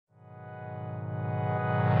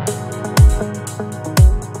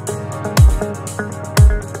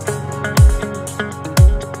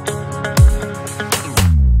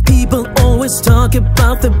always talk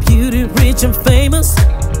about the beauty, rich and famous.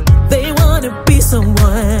 They wanna be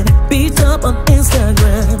someone, beat up on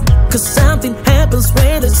Instagram. Cause something happens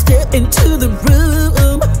when they step into the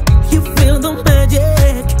room. You feel the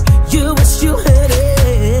magic, you wish you had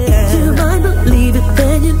it. If you might believe it,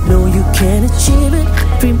 then you know you can achieve it.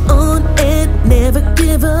 Dream on and never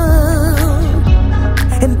give up.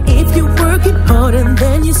 And if you're working hard and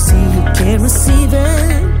then you see you can receive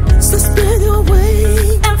it, so spread your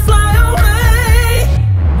way and fly away.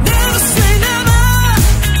 Never say never,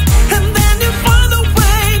 and then you find a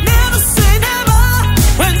way. Never say never,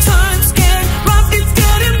 when times get rough, it's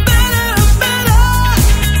getting better and better.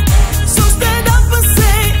 So stand up and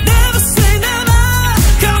say never,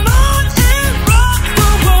 come on and rock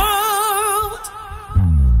the world.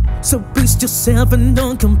 So boost yourself and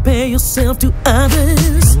don't compare yourself to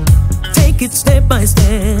others. Take it step by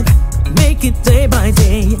step, make it day by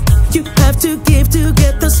day. You have to give to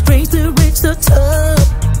get the strength to reach the top.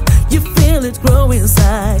 You feel it grow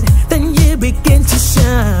inside, then you begin to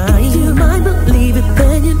shine. If you might believe it,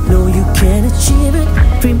 then you know you can achieve it.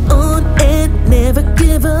 Dream on and never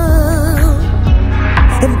give up.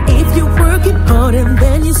 And if you're working hard and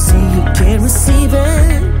then you see you can receive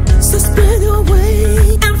it, so spread your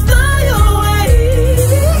way and fly away.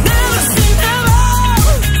 Never say never,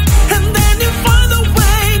 and then you find a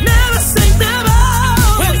way. Never say never,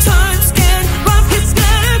 when times get rough, it's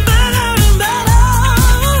getting better and better.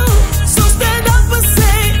 So stand up and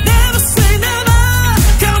say never,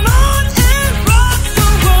 come on and rock the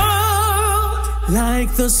world. Like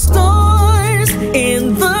the stars in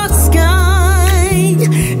the sky,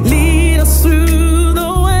 lead us through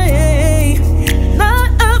the way. Not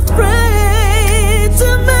afraid to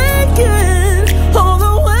make it all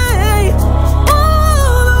the way,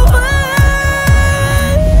 all the way.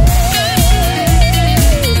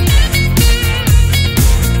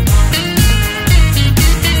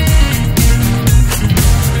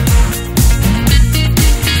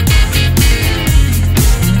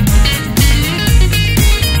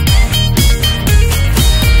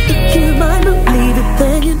 If you might believe it,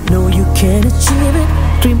 then you know you can achieve it.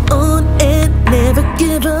 Dream on and never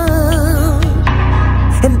give up.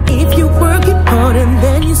 And if you're working hard and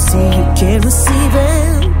then you see you can receive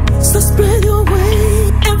it, so spread your way